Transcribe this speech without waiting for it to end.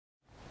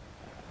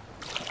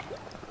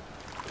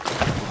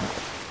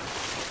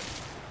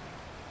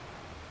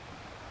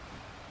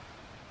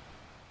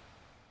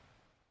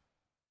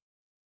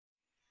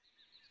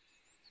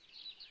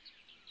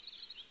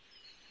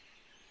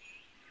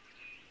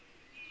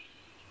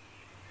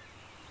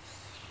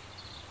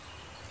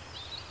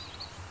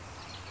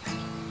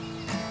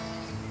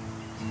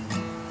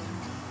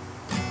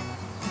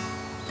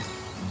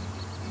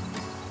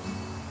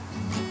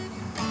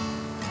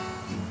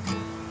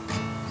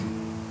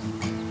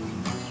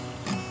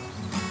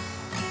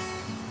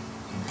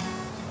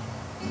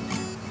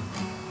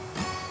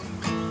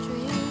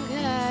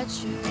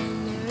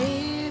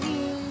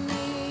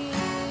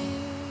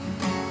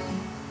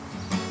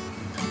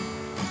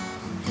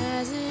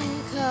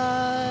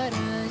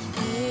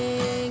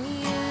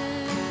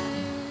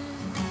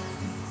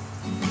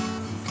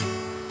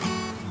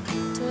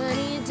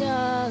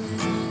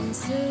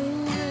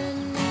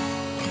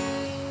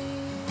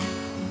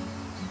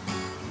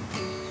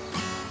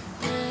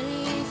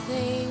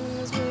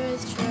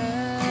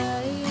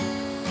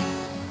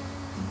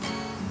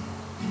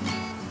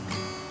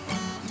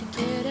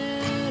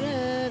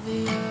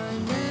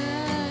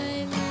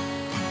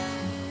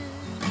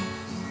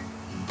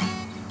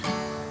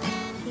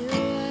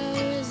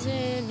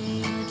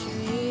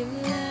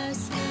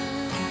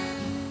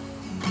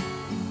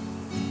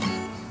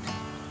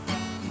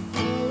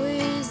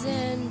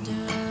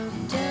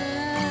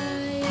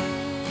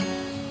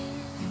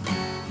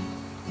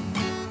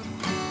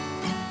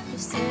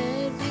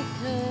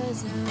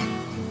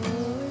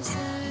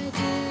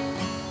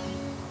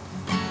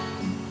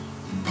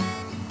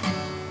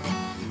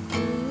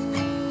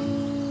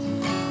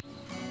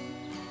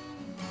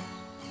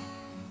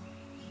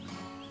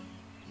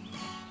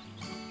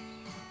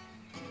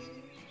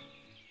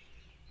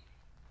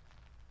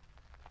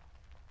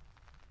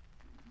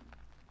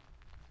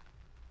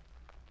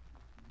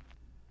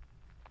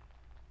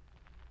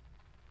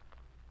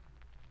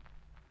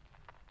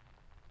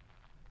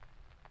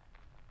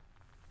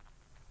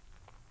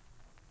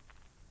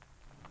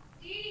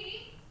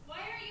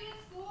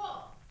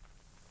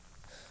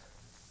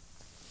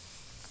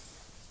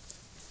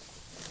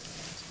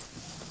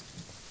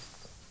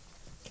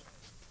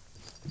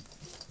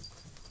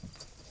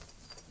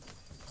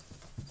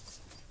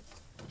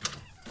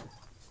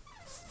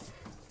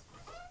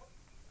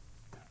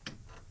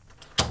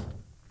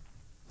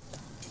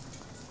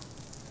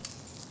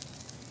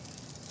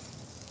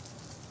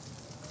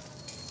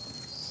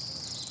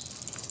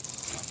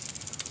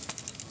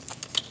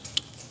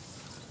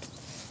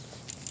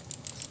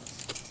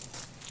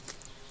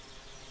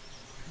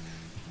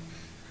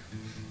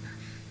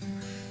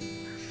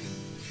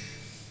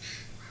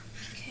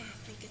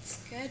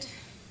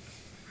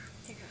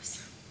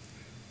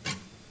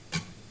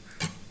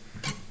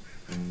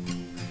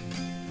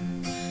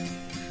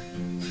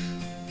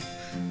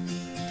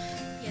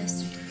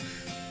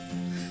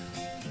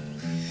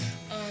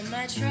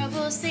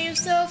trouble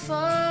seems so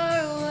far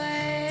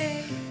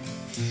away.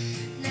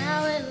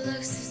 Now it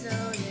looks as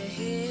though you're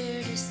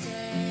here to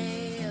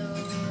stay.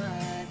 Oh,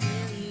 I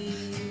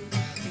believe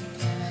in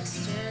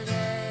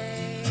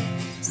yesterday.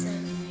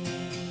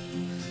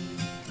 Suddenly,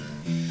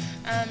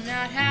 I'm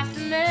not half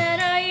the man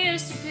I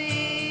used to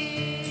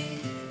be.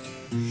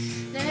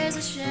 There's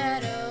a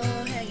shadow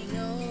hanging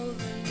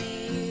over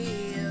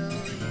me. Oh,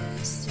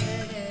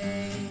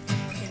 yesterday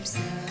came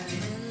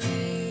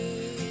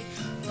suddenly.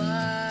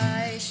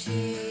 Why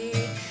she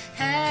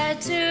had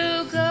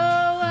to go,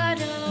 I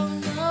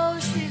don't know.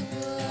 She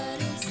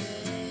wouldn't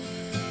say.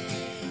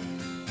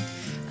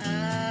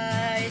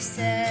 I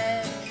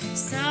said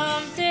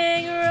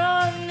something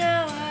wrong.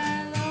 Now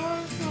I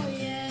long for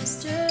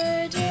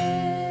yesterday.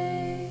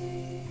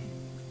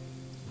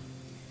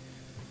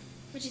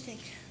 What'd you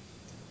think?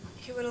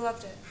 He would have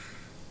loved it.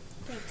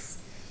 Thanks.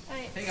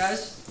 Hey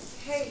guys.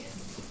 Hey.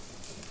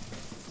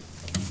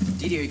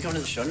 Didi, are you coming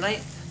to the show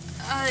tonight?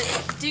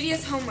 Didi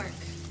has homework.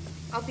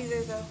 I'll be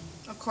there though.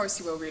 Of course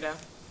you will, Rita.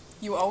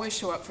 You always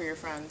show up for your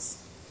friends.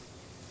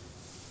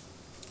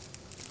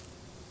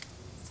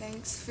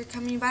 Thanks for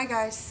coming by,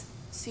 guys.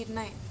 See you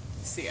tonight.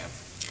 See ya.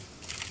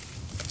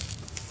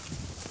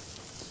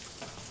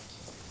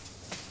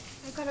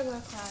 I gotta go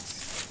to class.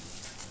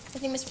 I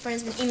think Miss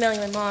Brennan's been emailing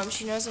my mom.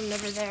 She knows I'm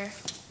never there.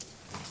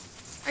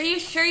 Are you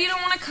sure you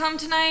don't want to come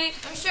tonight?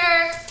 I'm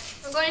sure.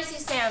 I'm going to see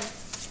Sam.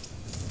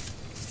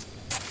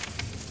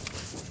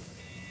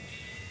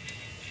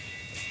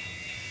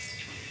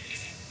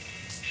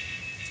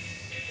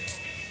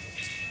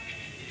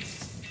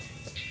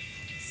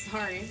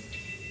 Sorry.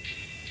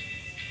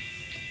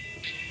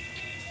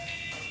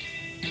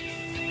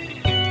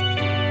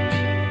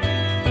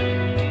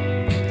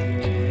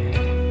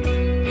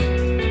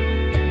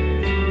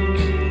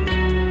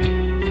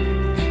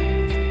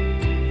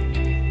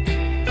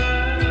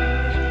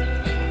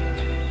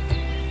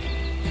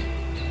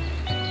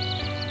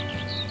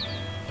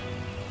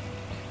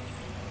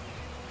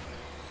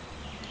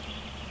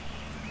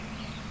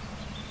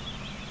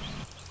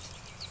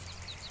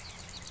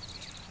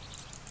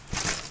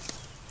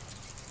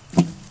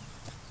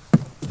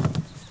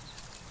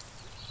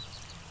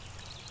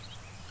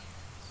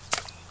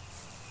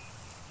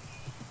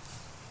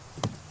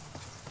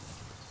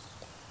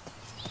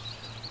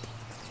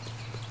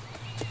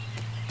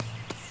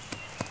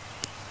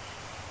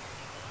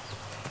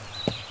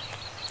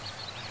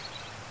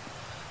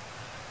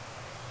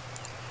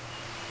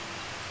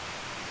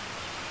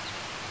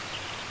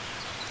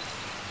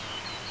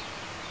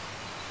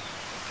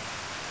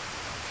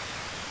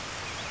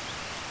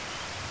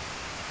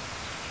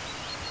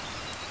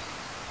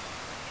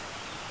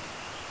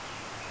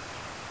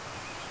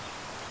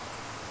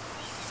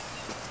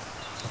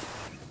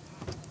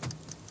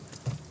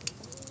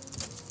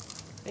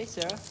 Hey,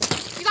 Sarah.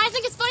 You guys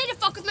think it's funny to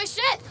fuck with my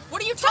shit?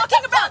 What are you talking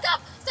about? Fuck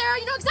up! Sarah,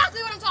 you know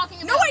exactly what I'm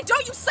talking about. No, I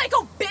don't, you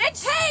psycho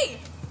bitch! Hey!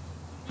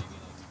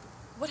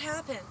 What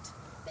happened?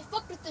 They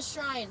fucked with the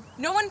shrine.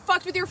 No one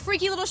fucked with your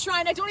freaky little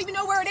shrine. I don't even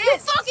know where it You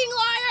is. fucking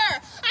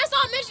liar! I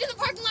saw Mitch in the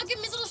parking lot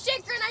giving me his little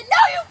shaker and I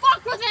know you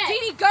fucked with it!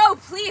 Didi, go,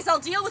 please. I'll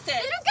deal with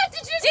it. You don't get to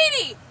choose.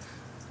 Didi!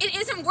 It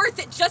isn't worth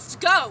it.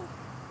 Just go.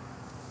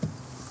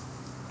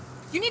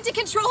 You need to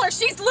control her.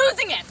 She's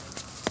losing it.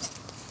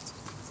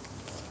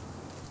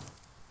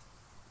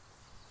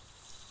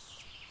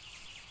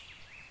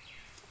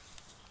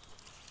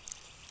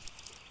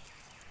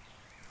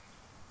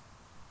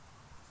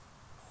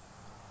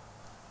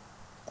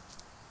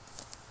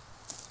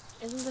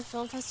 Isn't the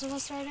film festival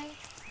starting?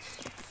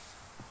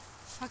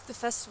 Fuck the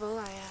festival.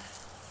 I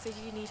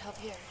figure you need help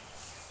here.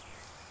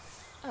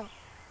 Oh.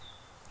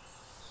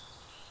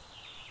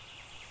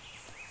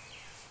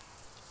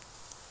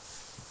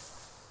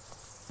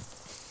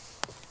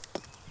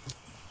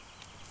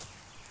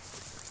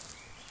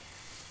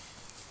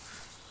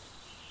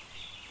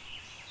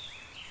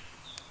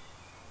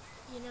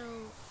 You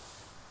know,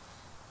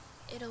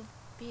 it'll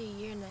be a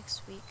year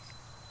next week.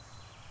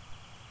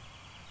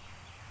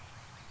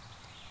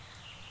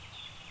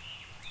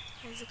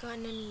 Has it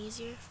gotten any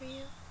easier for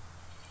you?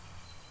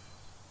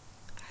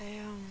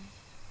 I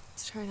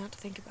try not to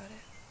think about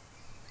it.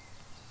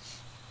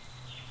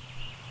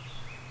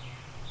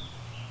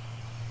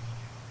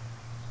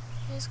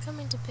 He was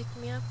coming to pick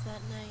me up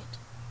that night.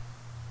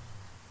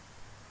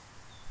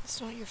 It's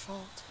not your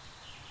fault.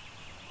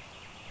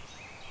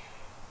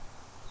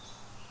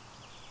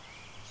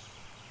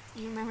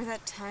 You remember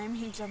that time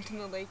he jumped in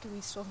the lake and we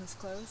stole his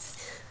clothes?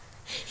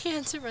 He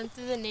had to run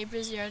through the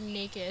neighbor's yard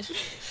naked.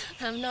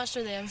 I'm not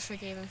sure they ever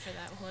forgave him for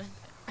that one.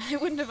 I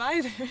wouldn't have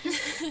either.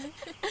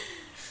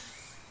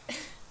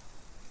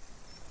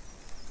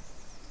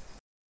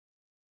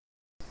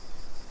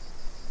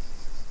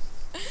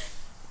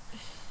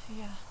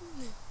 Yeah.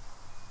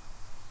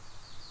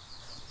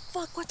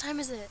 Fuck, what time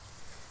is it?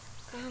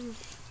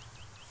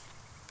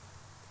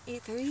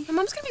 8:30? My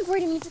mom's gonna be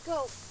worried I need to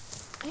go.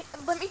 Hey,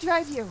 let me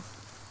drive you.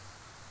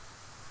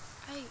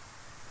 I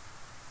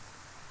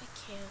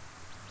can't.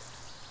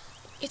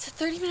 It's a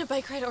 30-minute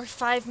bike ride or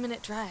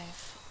 5-minute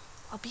drive.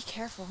 I'll be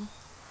careful.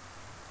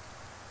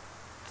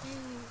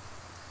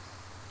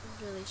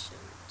 I really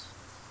shouldn't.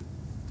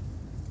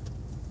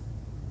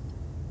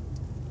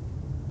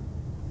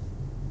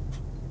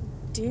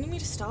 Do you need me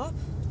to stop?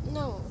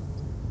 No,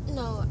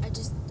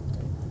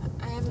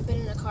 I haven't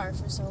been in a car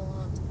for so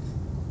long.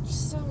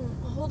 Just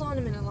hold on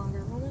a minute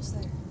longer. We're almost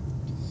there.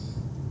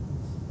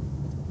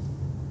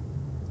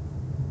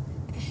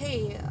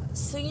 Hey,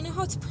 so you know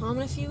how it's prom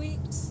in a few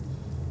weeks?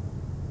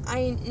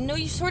 I know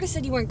you sort of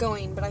said you weren't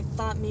going, but I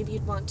thought maybe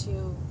you'd want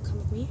to come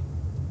with me.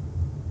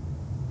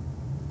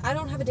 I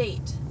don't have a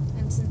date,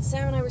 and since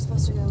Sarah and I were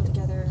supposed to go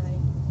together,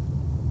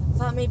 I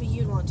thought maybe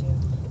you'd want to.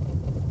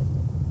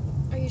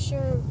 Are you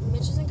sure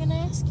Mitch isn't gonna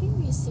ask you?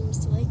 He seems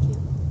to like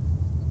you.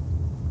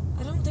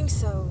 I don't think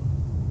so.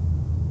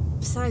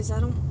 Besides, I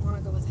don't want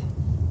to go with him.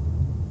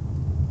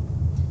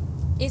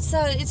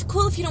 It's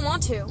cool if you don't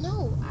want to.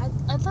 No,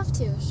 I'd love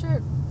to. Sure,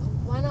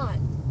 why not?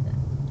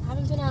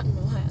 Haven't been out in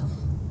a while.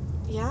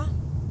 Yeah?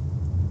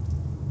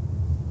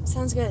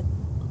 Sounds good.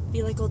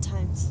 Be like old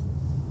times.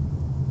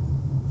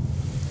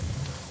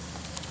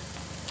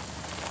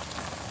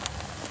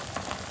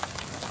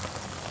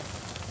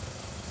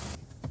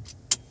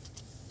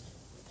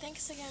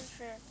 Thanks again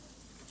for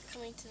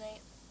coming tonight.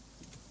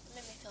 It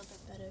made me feel a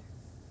bit better.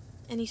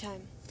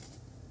 Anytime.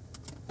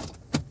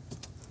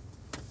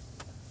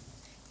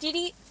 Dee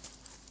Dee,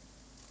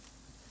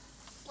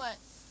 What?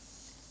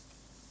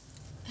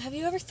 have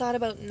you ever thought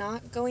about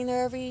not going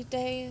there every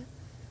day?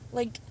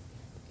 Like,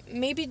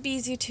 maybe it'd be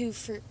easier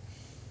to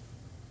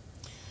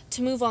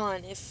move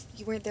on if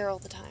you weren't there all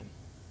the time.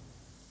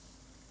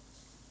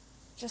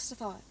 Just a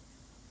thought.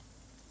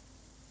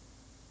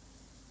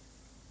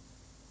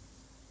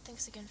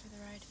 Thanks again for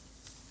the ride.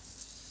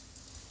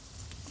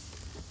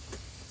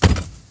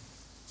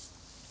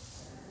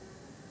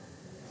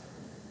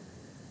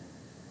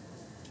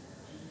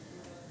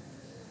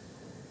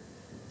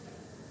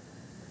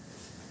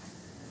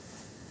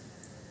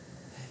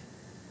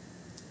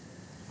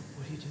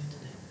 What are you doing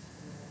today?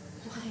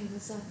 Why?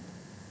 What's up?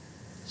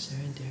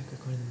 Sarah and Derek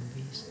are going to the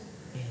movies,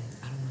 and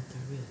I don't know if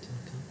they're real. Do you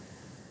want to come?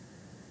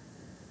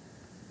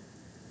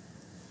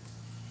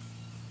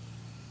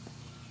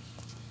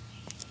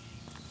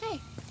 Hey,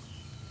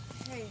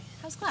 Hey.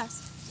 how's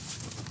class?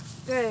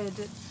 Good.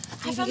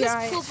 I found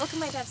this cool book in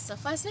my dad's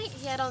stuff last night.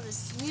 He had all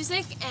this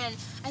music, and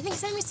I think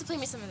Sam used to play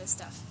me some of this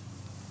stuff.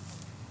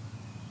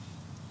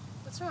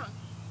 What's wrong?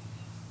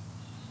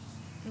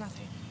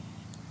 Nothing.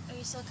 Are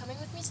you still coming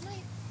with me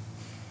tonight?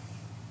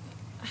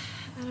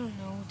 I don't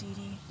know, Dee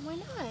Dee. Why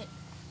not?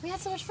 We had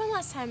so much fun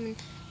last time, and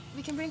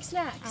we can bring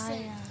snacks.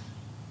 I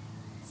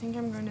think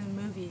I'm going to the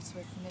movies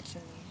with Mitch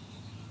and me.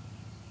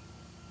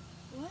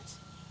 What?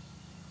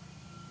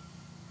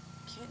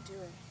 Can't do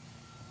it.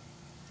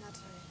 Not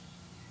tonight.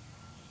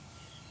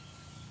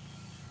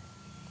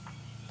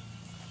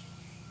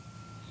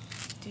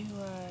 Do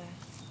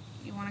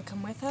you want to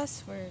come with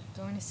us? We're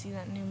going to see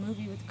that new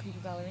movie with the creepy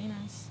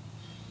ballerinas.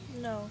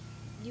 No,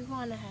 you go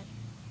on ahead.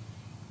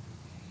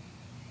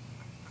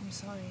 I'm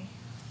sorry.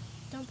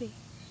 Don't be.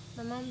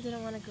 My mom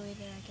didn't want to go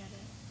either, I get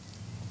it.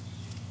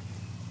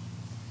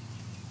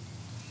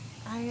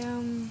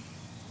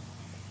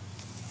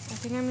 I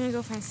think I'm gonna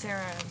go find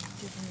Sarah and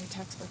give her your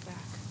textbook back.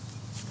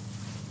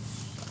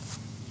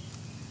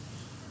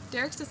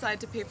 Derek's decided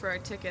to pay for our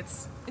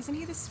tickets. Isn't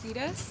he the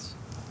sweetest?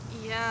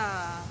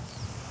 Yeah.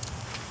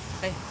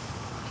 Hey,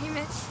 Hey,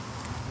 Mitch.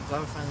 I'm glad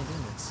we're finally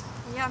doing this.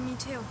 Yeah, me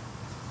too.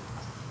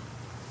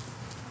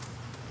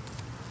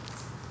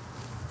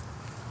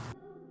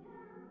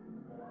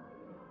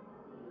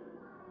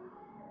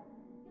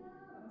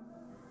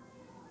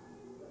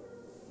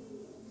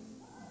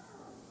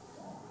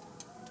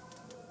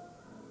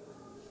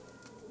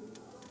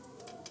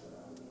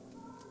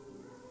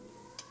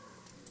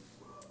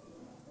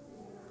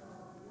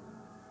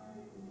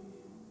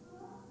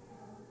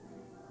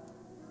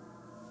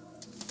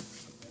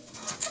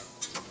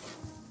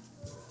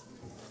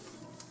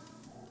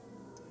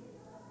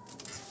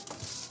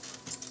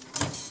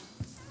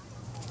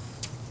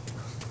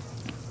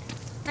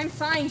 I'm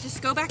fine.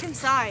 Just go back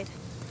inside.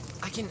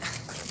 I can...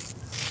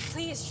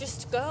 Please,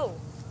 just go.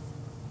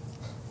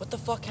 What the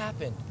fuck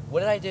happened? What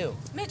did I do?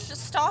 Mitch,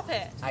 just stop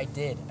it. I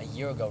did, a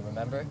year ago,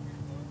 remember?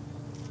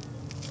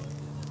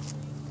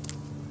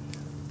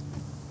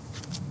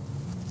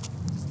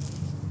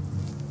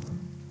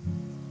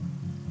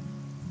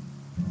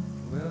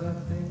 Well, I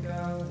think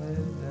I'll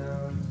head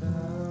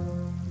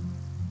downtown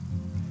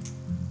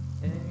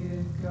and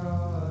get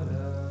caught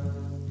up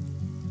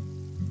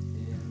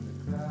in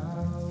the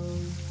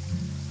crowd.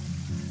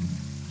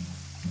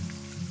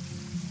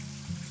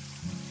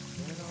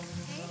 Get on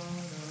the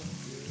phone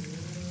up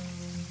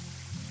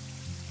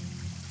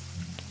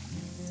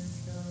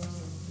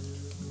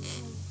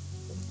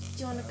Do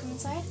you want to come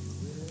inside?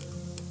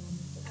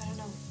 I don't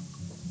know.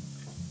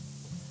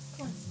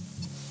 Come on.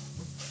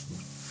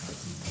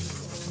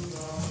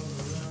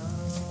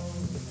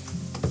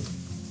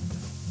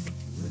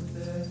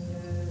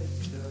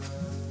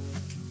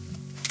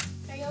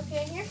 Are you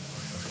okay in here?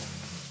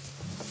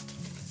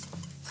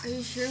 Are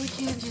you sure we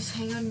can't just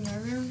hang out in your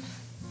room?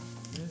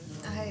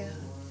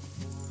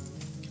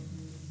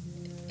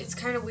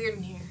 kind of weird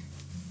in here.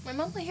 My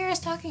mom will hear us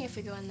talking if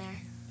we go in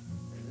there.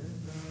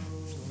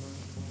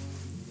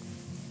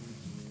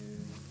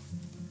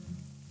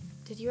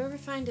 Did you ever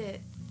find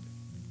it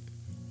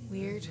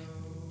weird,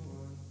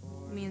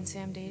 me and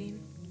Sam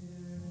dating?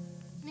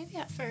 Maybe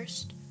at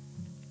first.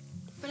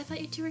 But I thought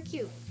you two were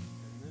cute.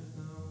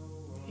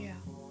 Yeah.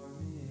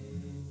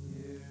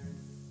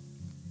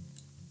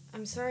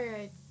 I'm sorry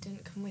I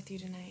didn't come with you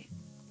tonight.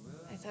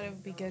 I thought it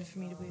would be good for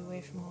me to be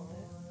away from all of it.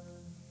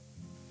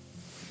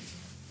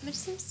 Mitch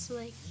seems to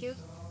like you.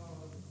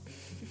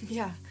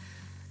 Yeah.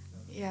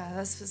 Yeah,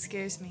 that's what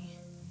scares me.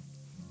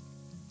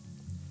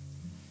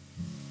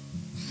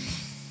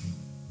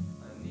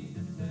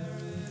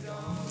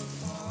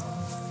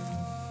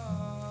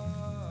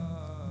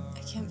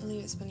 I can't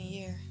believe it's been a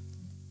year.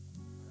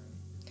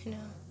 I know.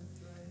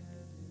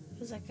 It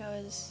was like I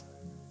was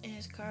in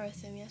his car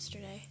with him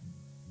yesterday.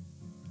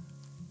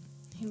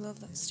 He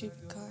loved that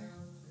stupid car.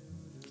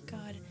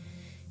 God,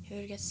 he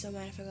would get so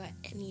mad if I got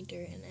any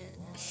dirt in it.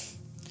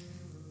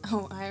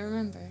 Oh, I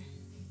remember.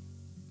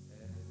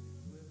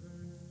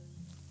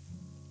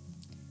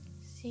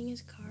 Seeing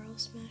his car all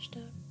smashed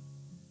up,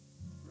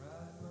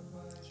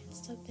 I can't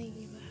stop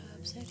thinking about how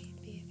upset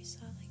he'd be if he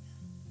saw it like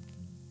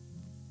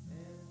that.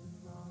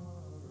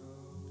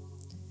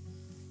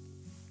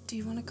 Do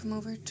you want to come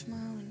over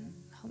tomorrow and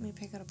help me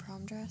pick out a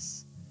prom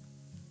dress?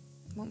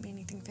 It won't be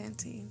anything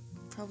fancy.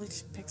 Probably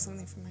just pick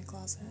something from my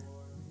closet.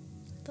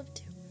 I'd love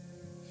to.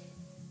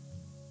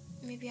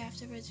 Maybe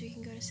afterwards we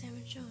can go to Sam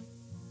and Sean.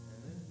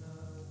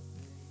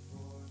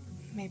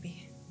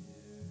 Maybe.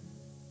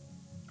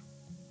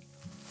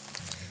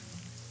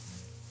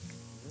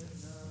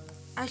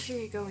 I should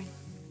get going.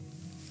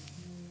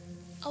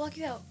 I'll walk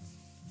you out.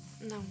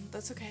 No,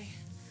 that's okay.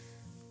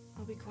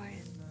 I'll be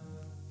quiet.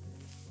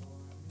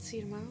 See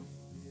you tomorrow.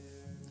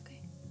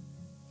 Okay.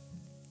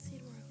 See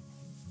you tomorrow.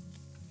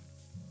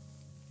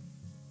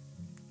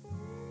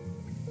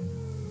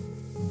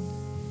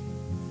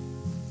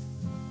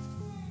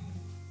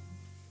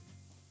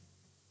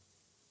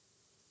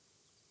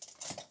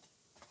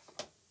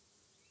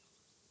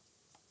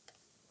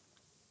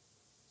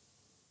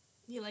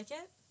 You like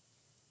it?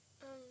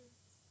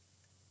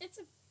 It's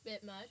a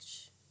bit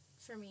much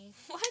for me.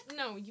 What?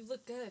 No, you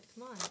look good.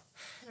 Come on.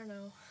 I don't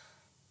know.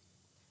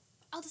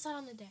 I'll decide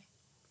on the day.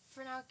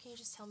 For now, can you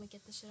just help me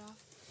get this shit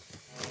off?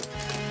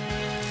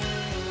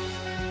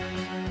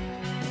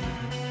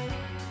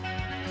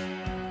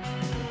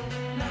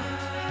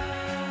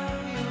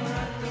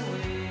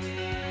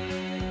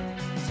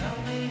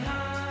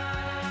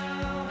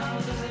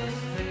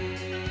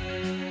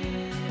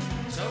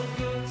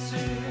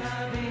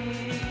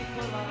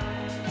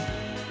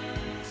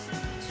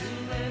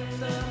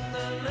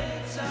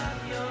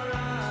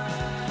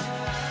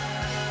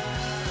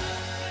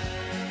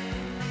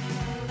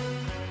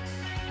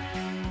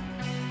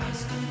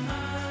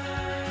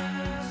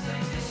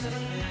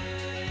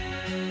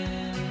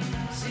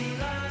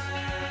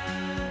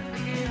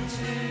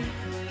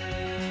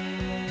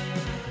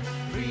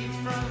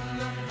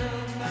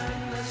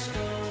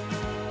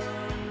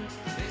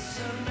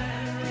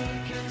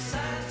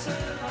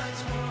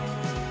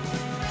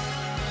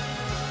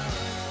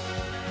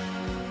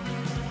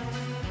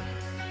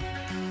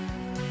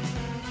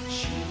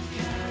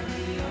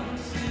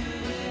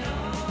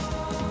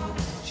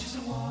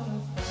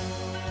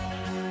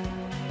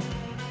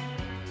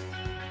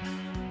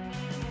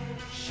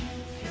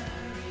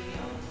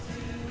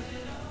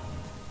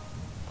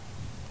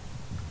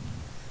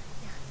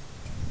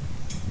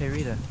 Hey,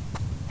 Rita,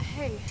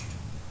 Hey.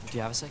 do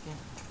you have a second?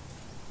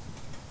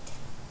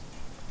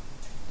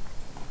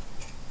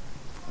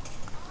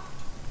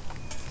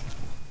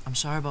 I'm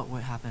sorry about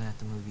what happened at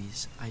the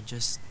movies. I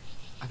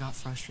got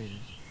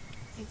frustrated.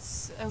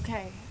 It's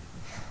okay.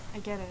 I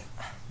get it.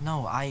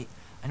 No, I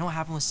know what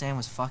happened with Sam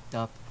was fucked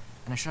up,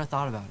 and I should have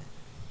thought about it.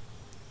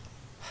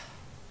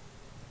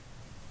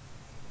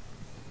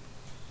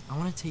 I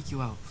want to take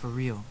you out, for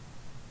real.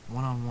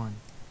 One-on-one.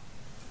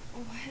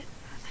 What?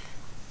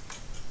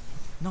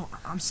 No,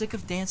 I'm sick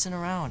of dancing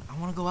around. I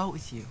want to go out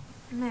with you.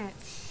 Mitch.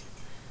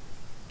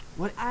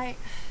 What?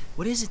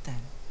 What is it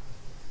then?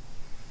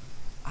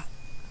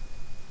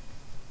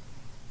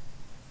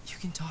 You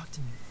can talk to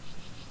me.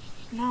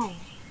 No.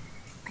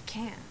 I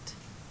can't.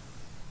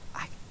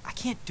 I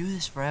can't do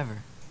this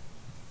forever.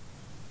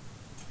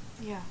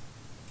 Yeah.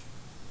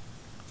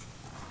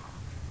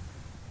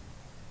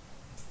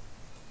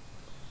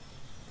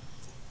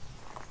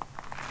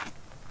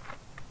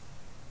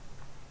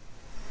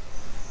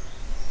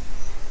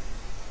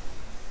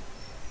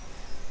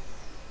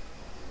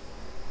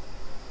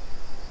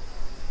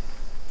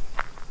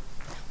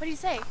 What did he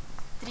say?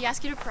 Did he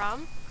ask you to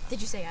prom?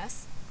 Did you say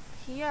yes?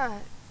 He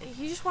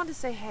just wanted to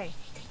say hey.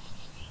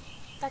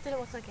 That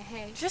didn't look like a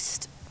hey.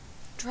 Just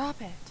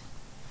drop it.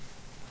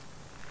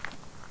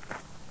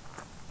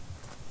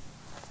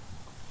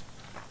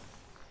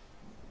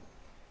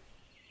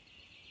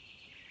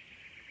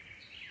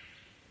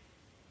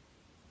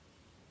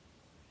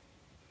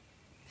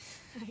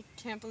 I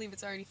can't believe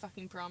it's already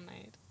fucking prom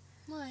night.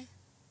 Why?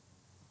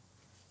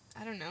 I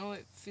I don't know,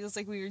 it feels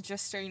like we were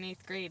just starting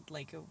 8th grade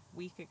like a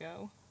week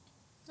ago.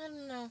 I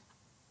don't know.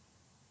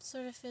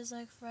 Sort of feels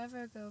like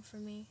forever ago for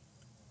me.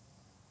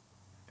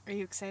 Are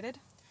you excited?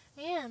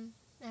 I am,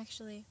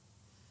 actually.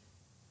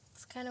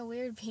 It's kind of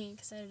weird being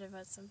excited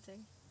about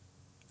something.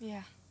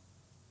 Yeah.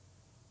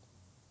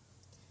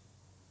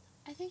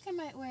 I think I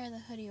might wear the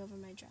hoodie over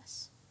my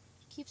dress.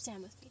 Keep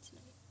Sam with me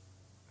tonight.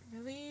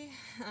 Really?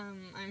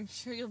 I'm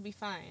sure you'll be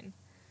fine.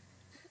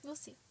 We'll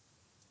see.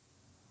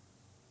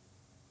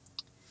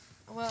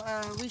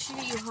 Well, we should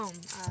get you home.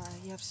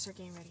 You have to start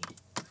getting ready.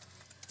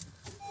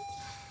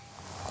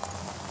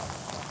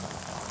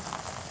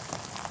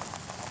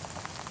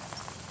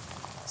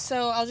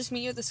 So I'll just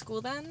meet you at the school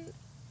then?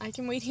 I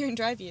can wait here and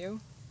drive you.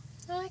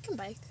 Oh, I can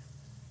bike.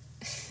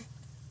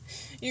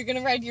 You're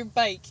gonna ride your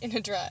bike in a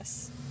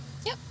dress.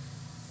 Yep.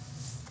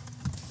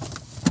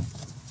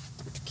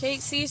 Okay,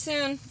 see you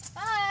soon.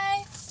 Bye!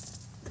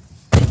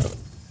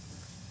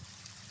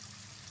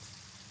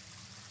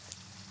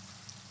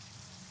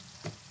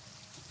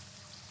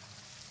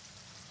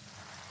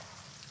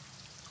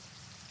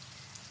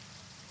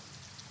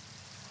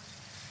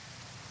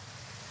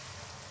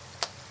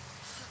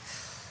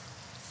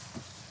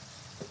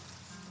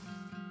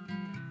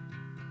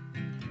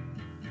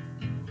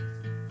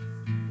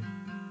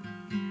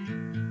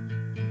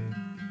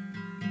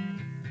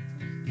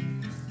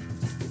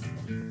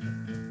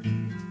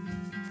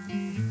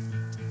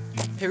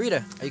 Hey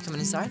Rita, are you coming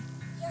inside?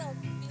 Yeah, I'll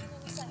be in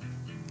a sec.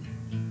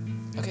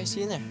 Okay,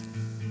 see you in there.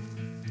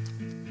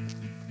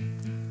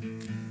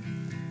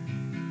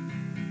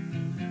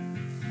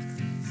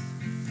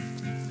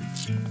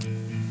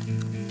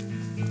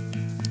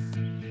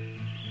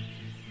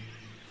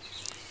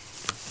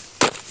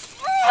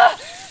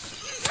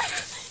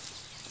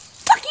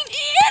 Fucking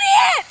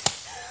idiot!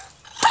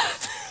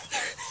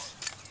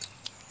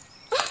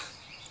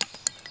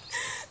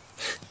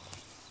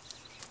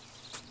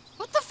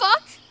 What the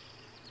fuck?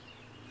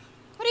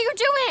 What are you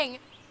doing?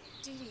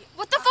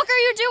 What the fuck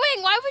are you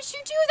doing? Why would you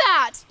do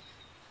that?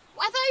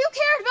 I thought you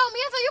cared about me.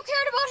 I thought you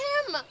cared about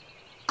him.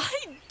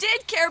 I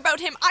did care about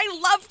him. I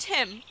loved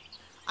him.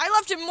 I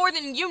loved him more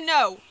than you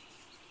know.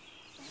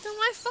 Then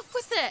why fuck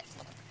with it?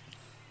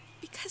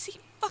 Because he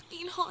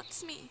fucking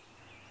haunts me.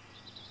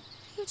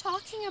 What are you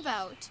talking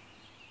about?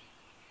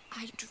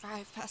 I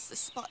drive past this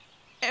spot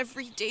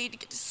every day to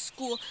get to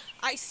school.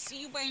 I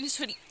see you wearing his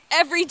hoodie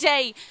every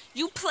day.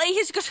 You play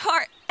his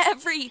guitar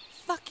every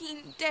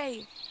fucking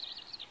day.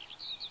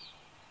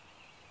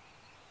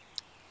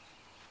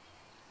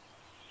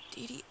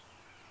 Dee Dee,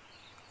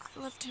 I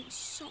loved him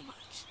so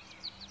much.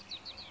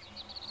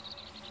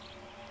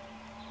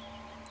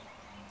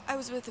 I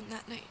was with him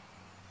that night.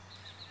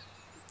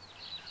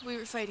 We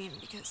were fighting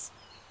because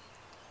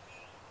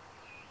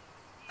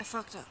I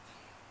fucked up.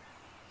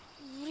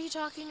 What are you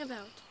talking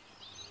about?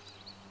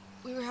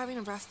 We were having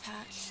a rough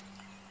patch.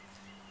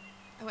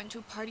 I went to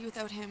a party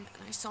without him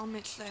and I saw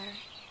Mitch there.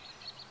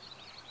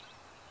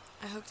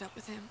 I hooked up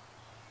with him.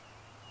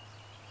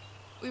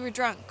 We were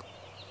drunk,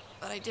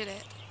 but I did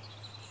it.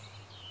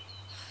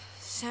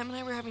 Sam and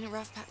I were having a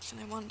rough patch and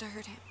I wanted to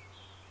hurt him.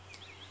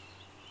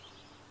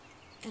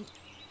 And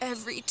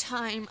every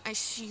time I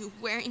see you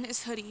wearing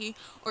his hoodie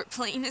or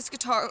playing his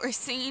guitar or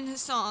singing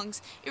his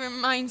songs, it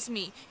reminds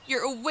me,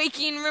 you're a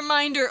waking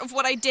reminder of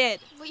what I did.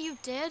 What you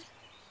did?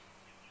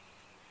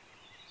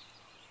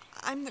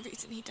 I'm the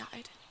reason he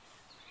died.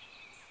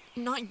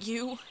 Not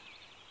you.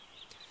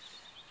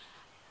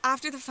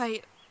 After the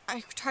fight,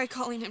 I tried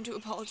calling him to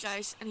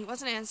apologize, and he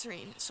wasn't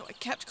answering, so I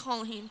kept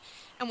calling,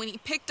 and when he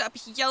picked up,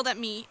 he yelled at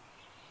me,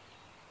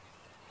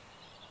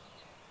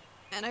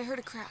 and I heard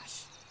a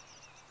crash.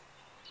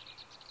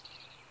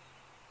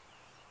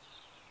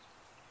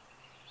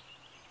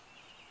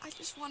 I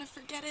just want to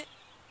forget it.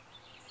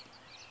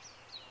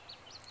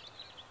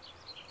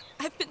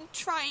 I've been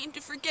trying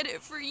to forget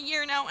it for a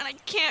year now, and I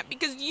can't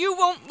because you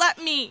won't let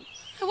me.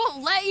 I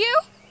won't let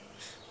you?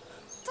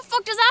 What the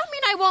fuck does that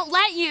mean I won't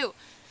let you?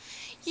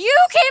 You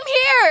came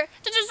here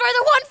to destroy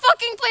the one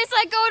fucking place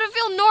I go to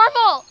feel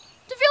normal,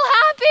 to feel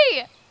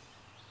happy.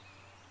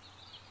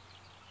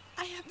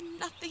 I have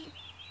nothing.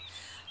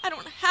 I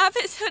don't have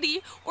his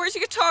hoodie or his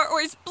guitar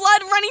or his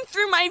blood running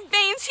through my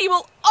veins. He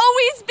will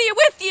always be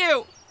with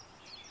you.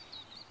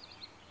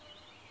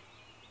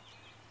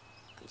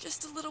 I'm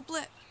just a little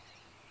blip.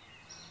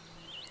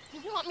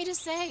 What do you want me to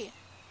say?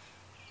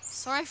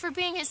 Sorry for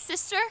being his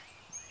sister?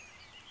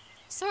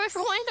 Sorry for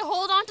wanting to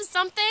hold on to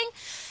something?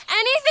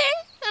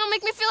 Anything that'll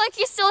make me feel like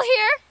he's still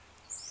here?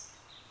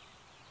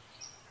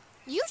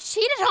 You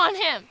cheated on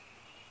him.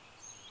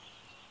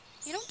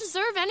 You don't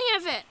deserve any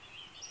of it.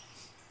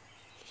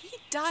 He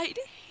died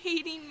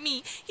hating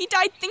me. He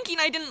died thinking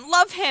I didn't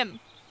love him.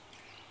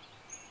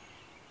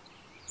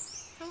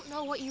 I don't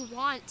know what you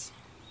want.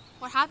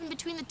 What happened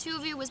between the two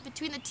of you was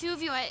between the two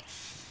of you. I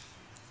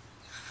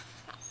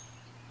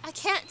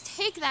can't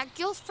take that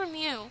guilt from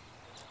you.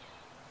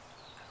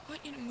 I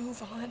want you to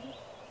move on.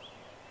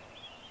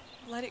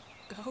 Let it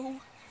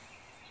go.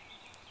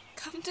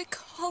 Come to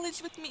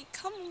college with me.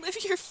 Come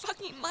live your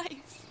fucking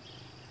life.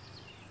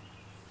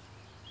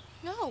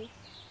 No.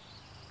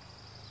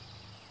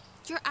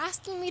 You're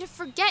asking me to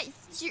forget.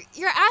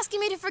 You're asking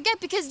me to forget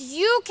because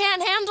you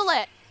can't handle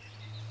it.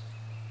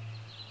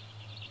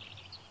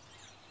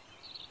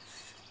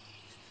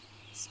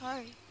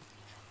 Sorry.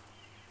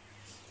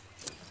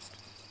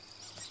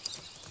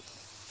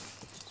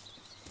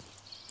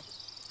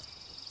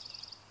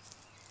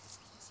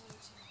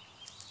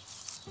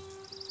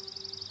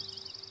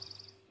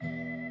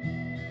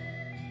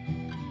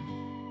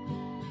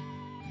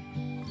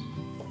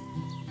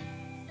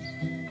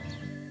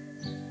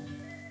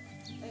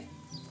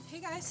 Hey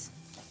guys.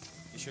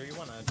 You sure you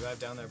want to drive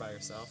down there by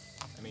yourself?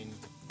 I mean,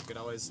 you could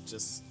always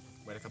just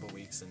wait a couple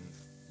weeks and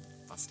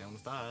bust down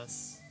with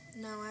us.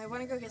 No, I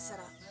want to go get set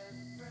up.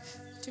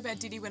 Too bad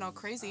Dee Dee went all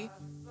crazy.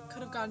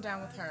 Could have gone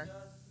down with her.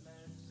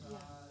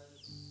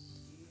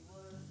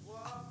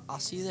 I'll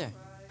see you there.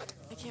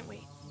 I can't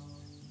wait.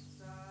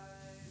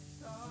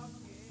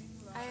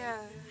 I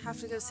have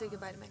to go say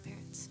goodbye to my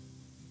parents.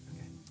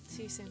 Okay.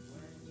 See you soon.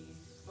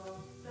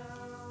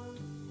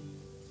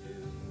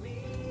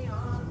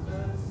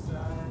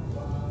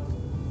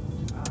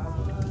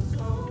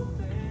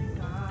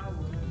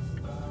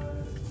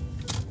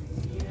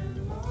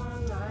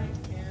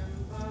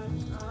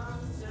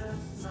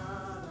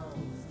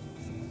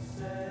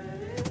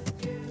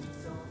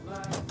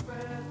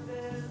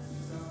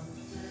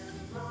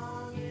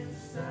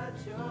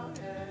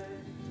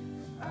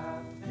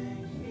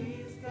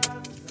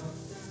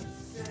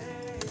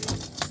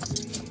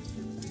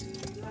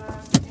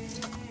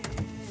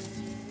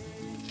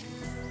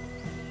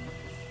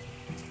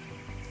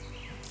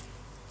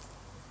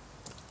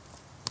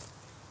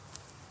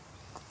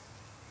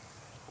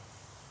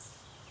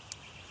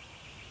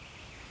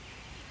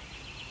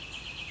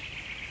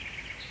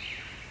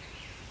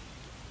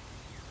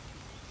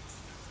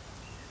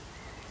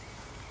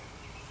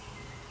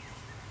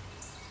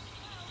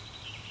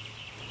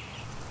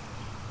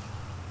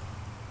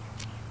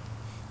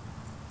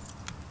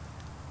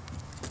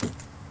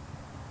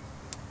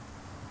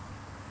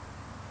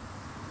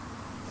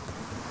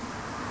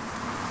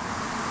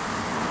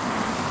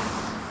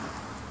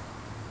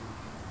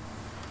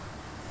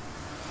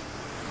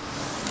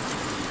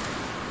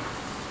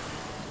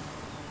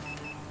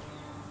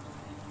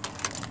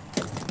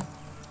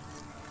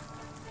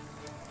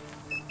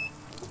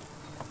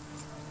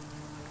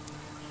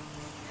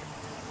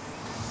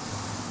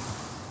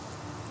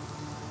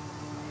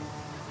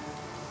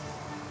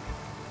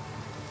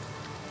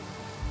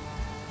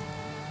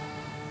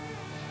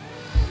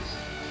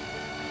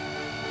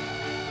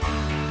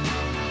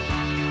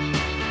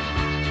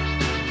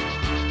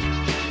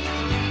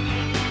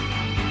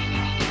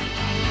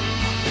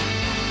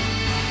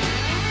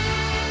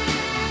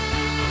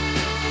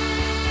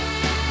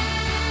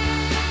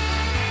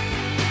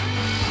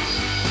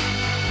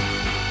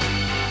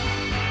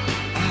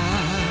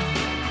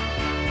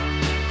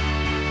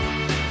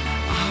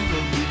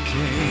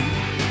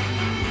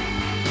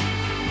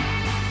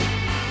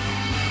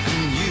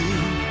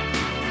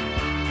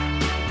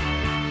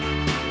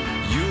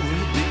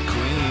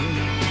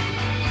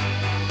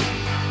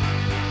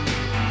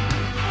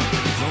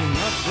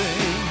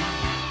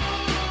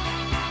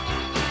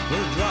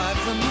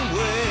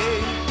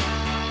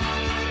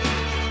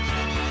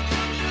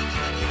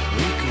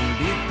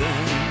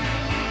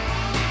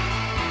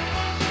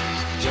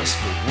 Just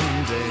for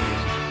one day,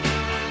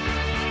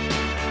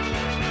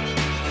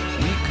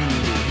 we can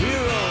be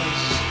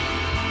heroes.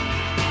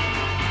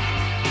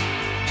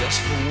 Just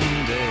for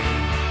one day,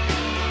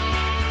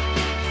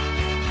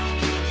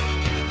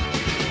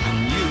 and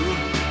you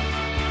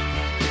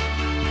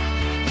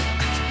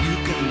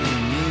can be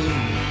me,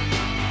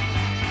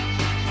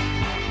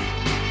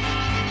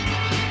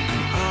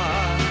 and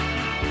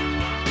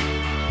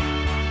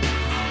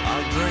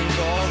I'll drink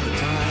all the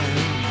time.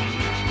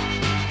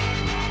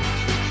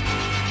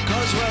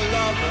 'Cause we're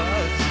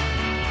lovers,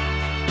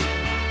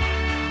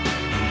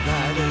 and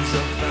that is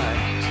a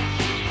fact.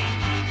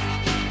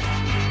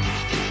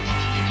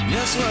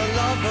 Yes, we're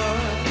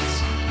lovers,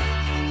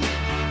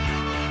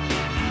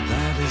 and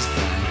that is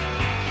that.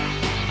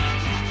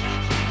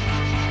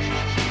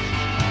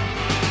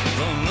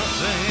 Though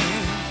nothing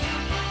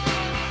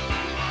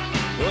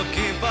will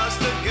keep us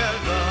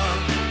together,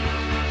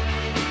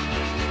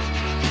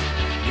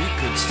 we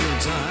could still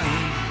die.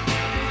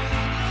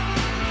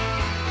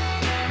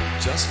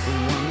 Just for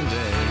one